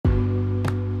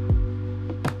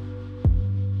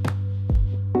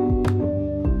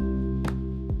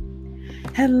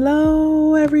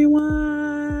Hello,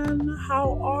 everyone.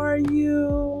 How are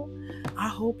you? I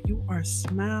hope you are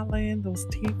smiling. Those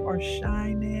teeth are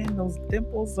shining. Those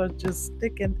dimples are just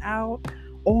sticking out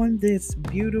on this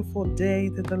beautiful day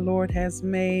that the Lord has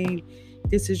made.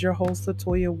 This is your host,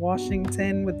 Latoya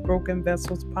Washington, with Broken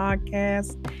Vessels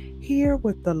Podcast, here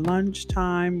with the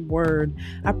lunchtime word.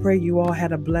 I pray you all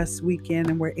had a blessed weekend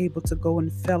and were able to go in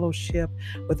fellowship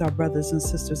with our brothers and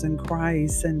sisters in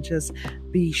Christ and just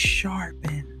be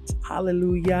sharpened,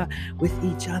 hallelujah, with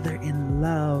each other in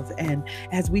love. And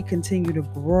as we continue to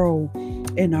grow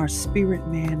in our spirit,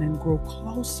 man, and grow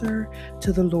closer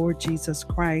to the Lord Jesus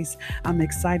Christ, I'm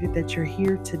excited that you're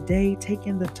here today,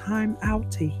 taking the time out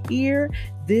to hear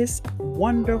this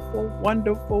wonderful,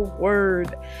 wonderful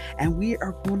word. And we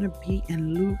are going to be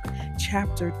in Luke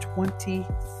chapter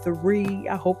 23.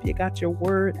 I hope you got your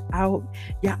word out,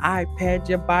 your iPad,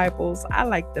 your Bibles. I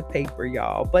like the paper,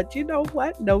 y'all. But you know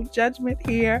what? No judgment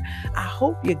here. I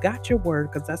hope you got your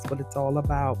word, because that's what it's all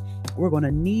about. We're going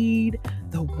to need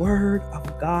the word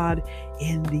of God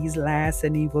in these last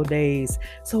and evil days.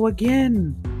 So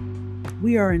again,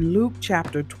 we are in Luke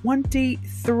chapter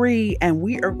 23, and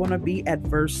we are going to be at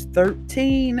verse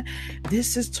 13.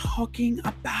 This is talking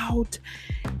about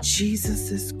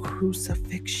Jesus's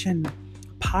crucifixion.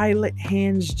 Pilate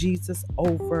hands Jesus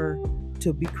over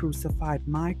to be crucified.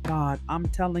 My God, I'm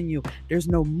telling you, there's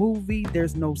no movie,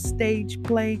 there's no stage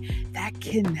play that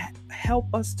can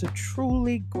help us to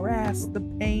truly grasp the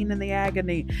pain and the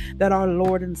agony that our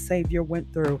Lord and Savior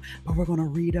went through. But we're going to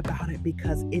read about it,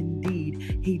 because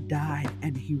indeed he died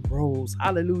and he rose.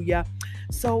 Hallelujah.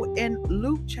 So in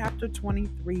Luke chapter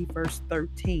 23, verse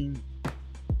 13,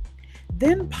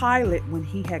 then Pilate, when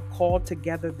he had called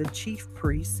together the chief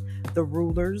priests, the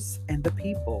rulers, and the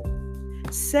people,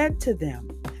 said to them,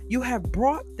 "You have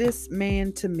brought this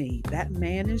man to me," that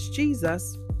man is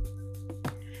Jesus,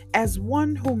 "as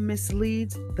one who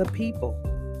misleads the people.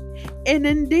 And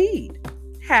indeed,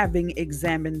 having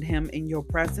examined him in your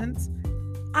presence,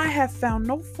 I have found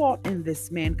no fault in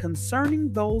this man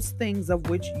concerning those things of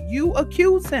which you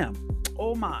accuse him."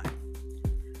 Oh my.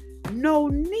 "No,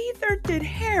 neither did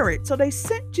Herod." So they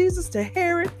sent Jesus to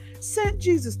Herod, sent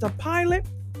Jesus to Pilate,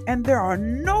 and there are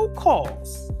no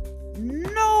cause,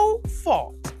 no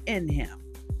fault in him.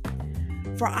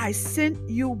 "For I sent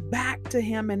you back to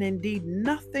him, and indeed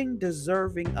nothing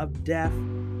deserving of death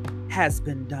has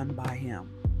been done by him.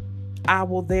 I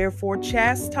will therefore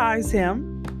chastise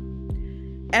him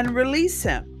and release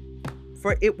him,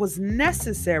 for it was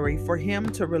necessary for him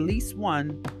to release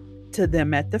one to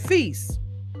them at the feast."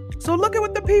 So look at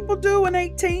what the people do in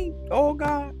 18. Oh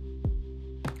God.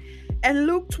 And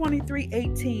Luke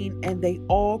 23:18, "And they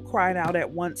all cried out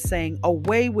at once, saying,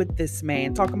 Away with this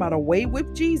man," talking about away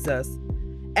with Jesus,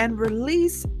 "and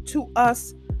release to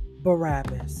us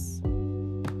Barabbas,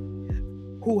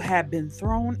 who had been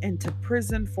thrown into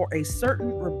prison for a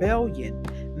certain rebellion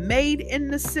made in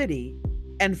the city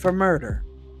and for murder."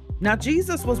 Now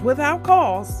Jesus was without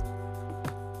cause.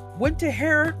 Went to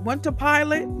Herod, went to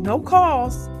Pilate, no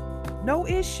cause, no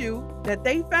issue that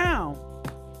they found.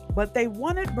 But they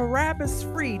wanted Barabbas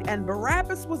freed, and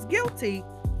Barabbas was guilty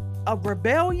of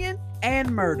rebellion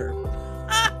and murder.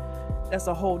 That's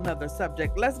a whole nother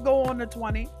subject. Let's go on to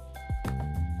 20.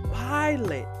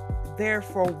 "Pilate,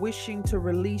 therefore, wishing to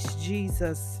release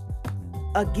Jesus,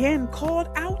 again called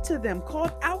out to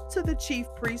the chief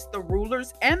priests, the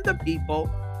rulers, and the people.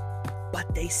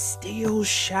 But they still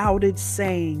shouted,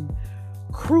 saying,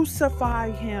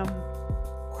 Crucify him,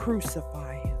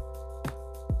 crucify him.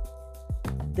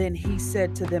 Then he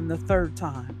said to them the third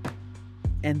time,"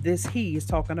 and this he is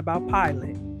talking about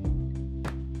Pilate,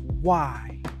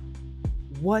 "Why?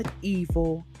 What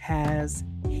evil has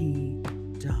he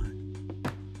done?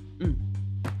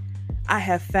 I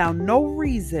have found no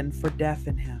reason for death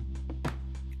in him.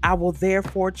 I will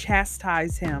therefore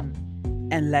chastise him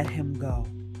and let him go."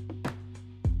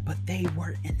 But they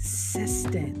were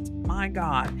insistent, my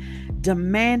God,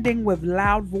 demanding with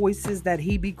loud voices that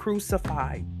he be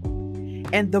crucified.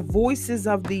 And the voices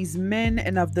of these men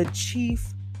and of the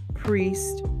chief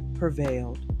priest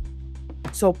prevailed.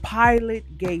 So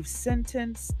Pilate gave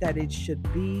sentence that it should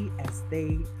be as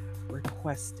they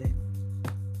requested.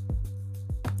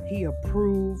 He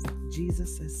approved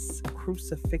Jesus'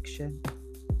 crucifixion.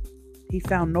 He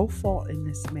found no fault in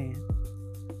this man.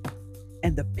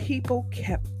 And the people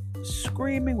kept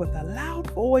screaming with a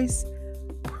loud voice,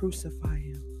 "Crucify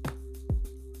him."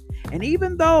 And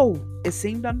even though it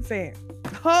seemed unfair,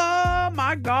 oh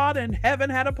my God, and heaven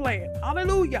had a plan.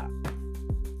 Hallelujah.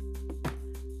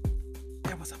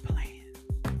 There was a plan.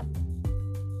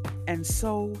 And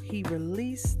so he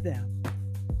released them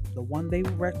the one they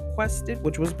requested,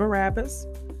 which was Barabbas,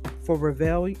 for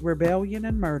rebellion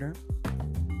and murder,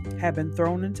 had been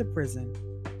thrown into prison,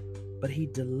 but he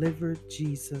delivered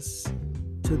Jesus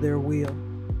to their will.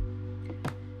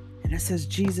 And it says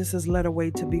Jesus is led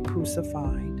away to be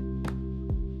crucified.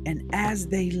 And as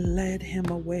they led him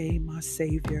away, my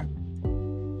Savior,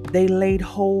 they laid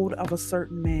hold of a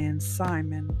certain man,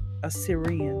 Simon, a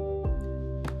Syrian,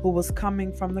 who was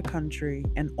coming from the country,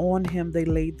 and on him they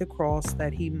laid the cross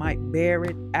that he might bear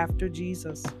it after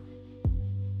Jesus.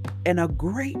 And a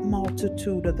great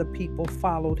multitude of the people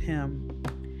followed him,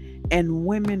 and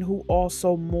women who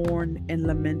also mourned and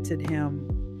lamented him.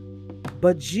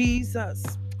 But Jesus,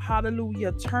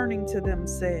 hallelujah, turning to them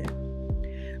said,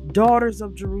 Daughters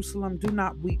of Jerusalem, do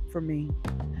not weep for me,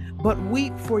 but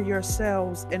weep for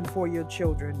yourselves and for your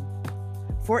children.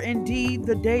 For indeed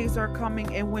the days are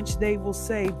coming in which they will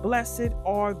say, Blessed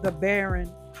are the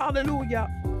barren, hallelujah,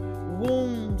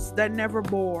 wombs that never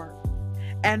bore,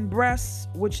 and breasts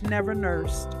which never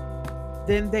nursed.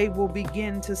 Then they will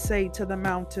begin to say to the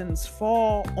mountains,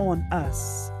 Fall on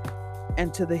us,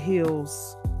 and to the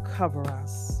hills, cover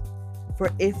us.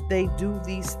 For if they do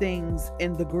these things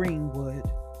in the green wood,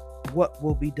 what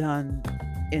will be done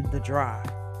in the dry?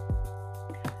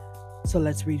 So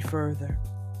let's read further.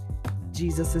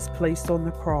 Jesus is placed on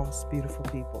the cross, beautiful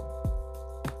people.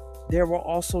 There were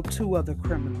also 2 other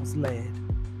criminals led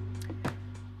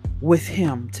with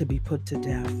him to be put to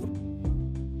death.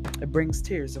 It brings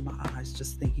tears in my eyes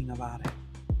just thinking about it.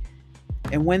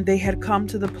 And when they had come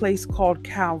to the place called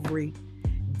Calvary,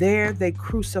 there they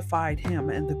crucified him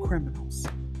and the criminals,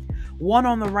 one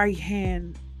on the right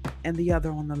hand and the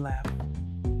other on the left.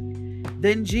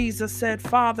 Then Jesus said,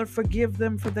 Father, forgive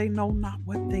them, for they know not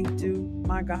what they do,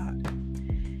 my God.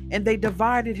 And they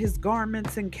divided his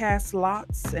garments and cast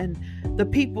lots, and the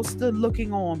people stood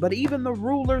looking on. But even the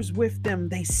rulers with them,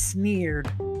 they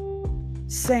sneered,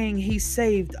 saying, He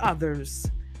saved others.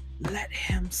 Let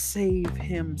him save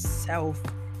himself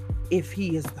if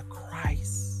he is the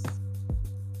Christ,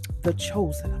 the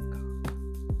chosen of God.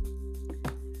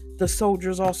 The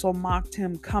soldiers also mocked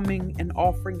him, coming and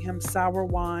offering him sour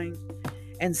wine,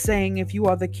 and saying, If you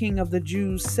are the King of the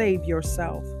Jews, save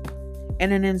yourself.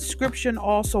 And an inscription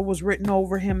also was written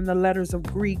over him in the letters of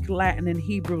Greek, Latin, and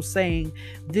Hebrew, saying,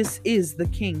 This is the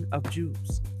King of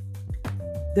Jews.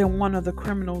 Then one of the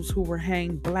criminals who were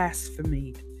hanged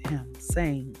blasphemed him,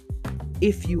 saying,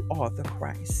 If you are the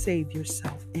Christ, save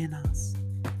yourself and us.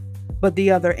 But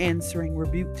the other answering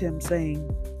rebuked him, saying,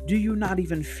 Do you not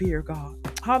even fear God?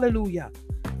 Hallelujah.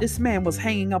 This man was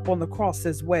hanging up on the cross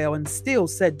as well, and still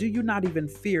said, Do you not even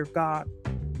fear God?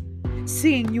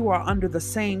 Seeing you are under the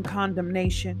same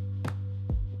condemnation,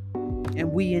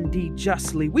 and we indeed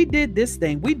justly, we did this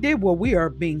thing, we did what we are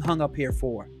being hung up here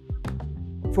for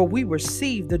we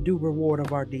received the due reward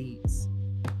of our deeds.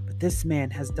 But this man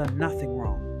has done nothing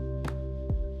wrong.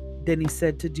 Then he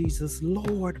said to Jesus,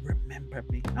 Lord, remember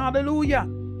me, hallelujah,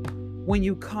 when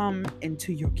you come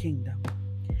into your kingdom.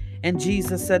 And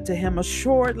Jesus said to him,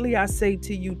 Assuredly I say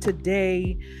to you,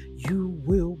 today you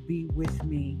will be with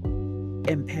me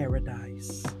in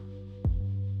paradise.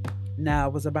 Now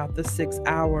it was about the 6th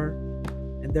hour,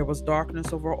 and there was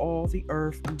darkness over all the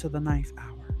earth until the 9th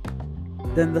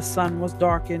hour. Then the sun was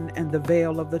darkened, and the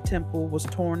veil of the temple was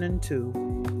torn in two.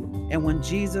 And when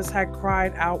Jesus had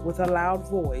cried out with a loud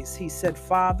voice, he said,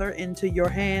 Father, into your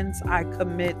hands I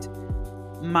commit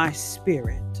my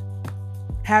spirit.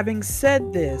 Having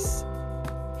said this,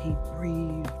 he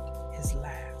breathed his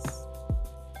last.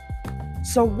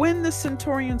 So when the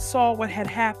centurion saw what had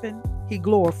happened, he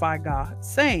glorified God,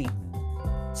 saying,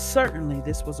 Certainly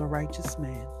this was a righteous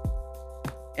man.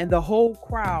 And the whole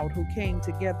crowd who came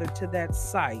together to that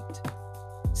sight,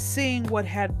 seeing what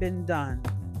had been done,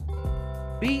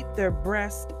 beat their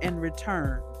breast and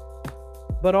returned.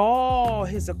 But all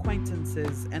his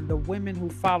acquaintances and the women who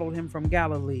followed him from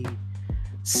Galilee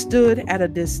stood at a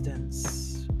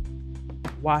distance,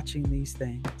 watching these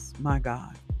things. My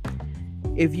God,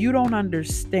 if you don't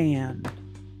understand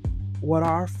what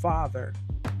our Father,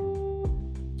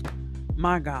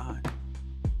 my God,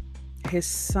 his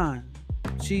Son,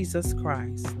 Jesus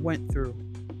Christ, went through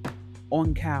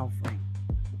on Calvary,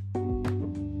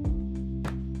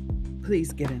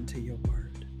 please get into your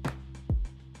word.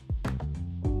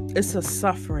 It's a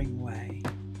suffering way.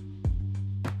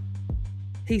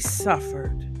 He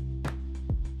suffered.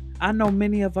 I know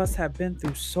many of us have been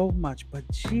through so much, but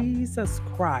Jesus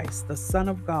Christ, the Son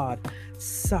of God,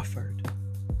 suffered,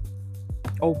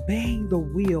 obeying the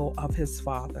will of his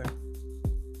Father,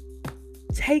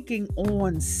 taking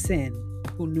on sin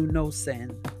who knew no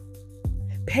sin,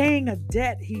 paying a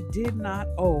debt he did not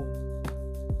owe,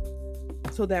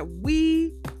 so that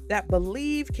we that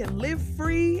believe can live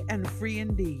free and free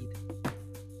indeed.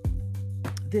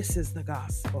 This is the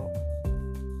gospel.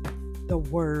 The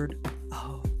word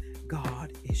of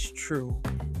God is true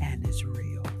and is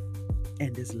real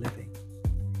and is living.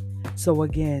 So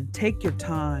again, take your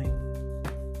time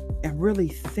and really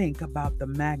think about the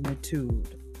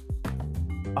magnitude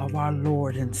of our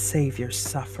Lord and Savior's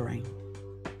suffering.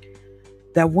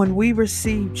 That when we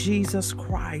receive Jesus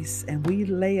Christ and we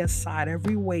lay aside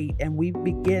every weight and we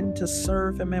begin to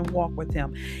serve Him and walk with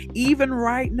Him, even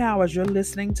right now as you're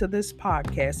listening to this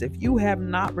podcast, if you have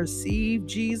not received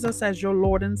Jesus as your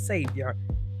Lord and Savior,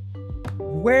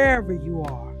 wherever you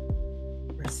are,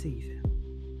 receive Him.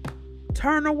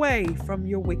 Turn away from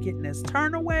your wickedness,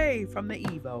 turn away from the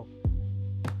evil,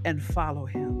 and follow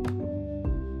Him.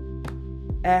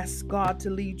 Ask God to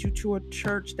lead you to a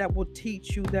church that will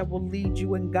teach you, that will lead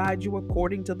you and guide you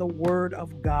according to the Word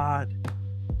of God.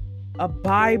 A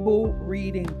Bible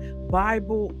reading,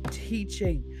 Bible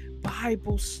teaching,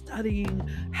 Bible studying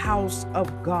house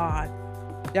of God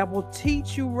that will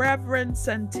teach you reverence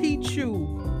and teach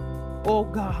you, oh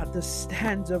God, the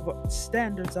standards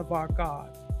of our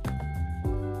God.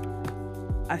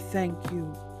 I thank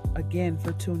you again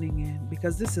for tuning in,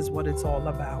 because this is what it's all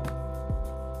about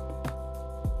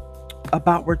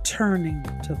returning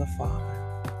to the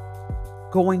Father,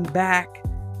 going back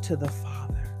to the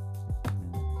Father,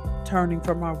 turning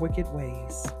from our wicked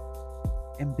ways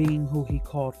and being who He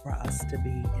called for us to be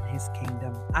in His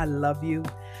kingdom. I love you.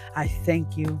 I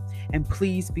thank you. And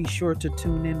please be sure to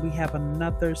tune in. We have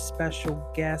another special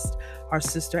guest. Our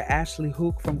sister Ashley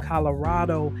Hook from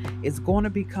Colorado is going to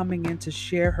be coming in to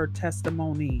share her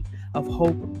testimony of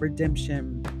hope,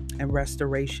 redemption, and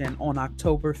restoration on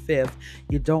October 5th.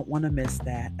 You don't want to miss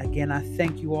that. Again, I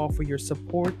thank you all for your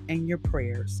support and your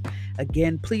prayers.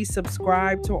 Again, please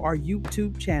subscribe to our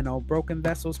YouTube channel, Broken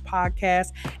Vessels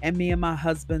Podcast, and me and my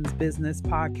husband's business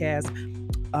podcast,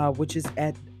 which is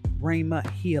at Rhema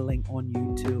Healing on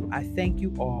YouTube. I thank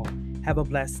you all. Have a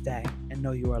blessed day and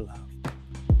know you are loved.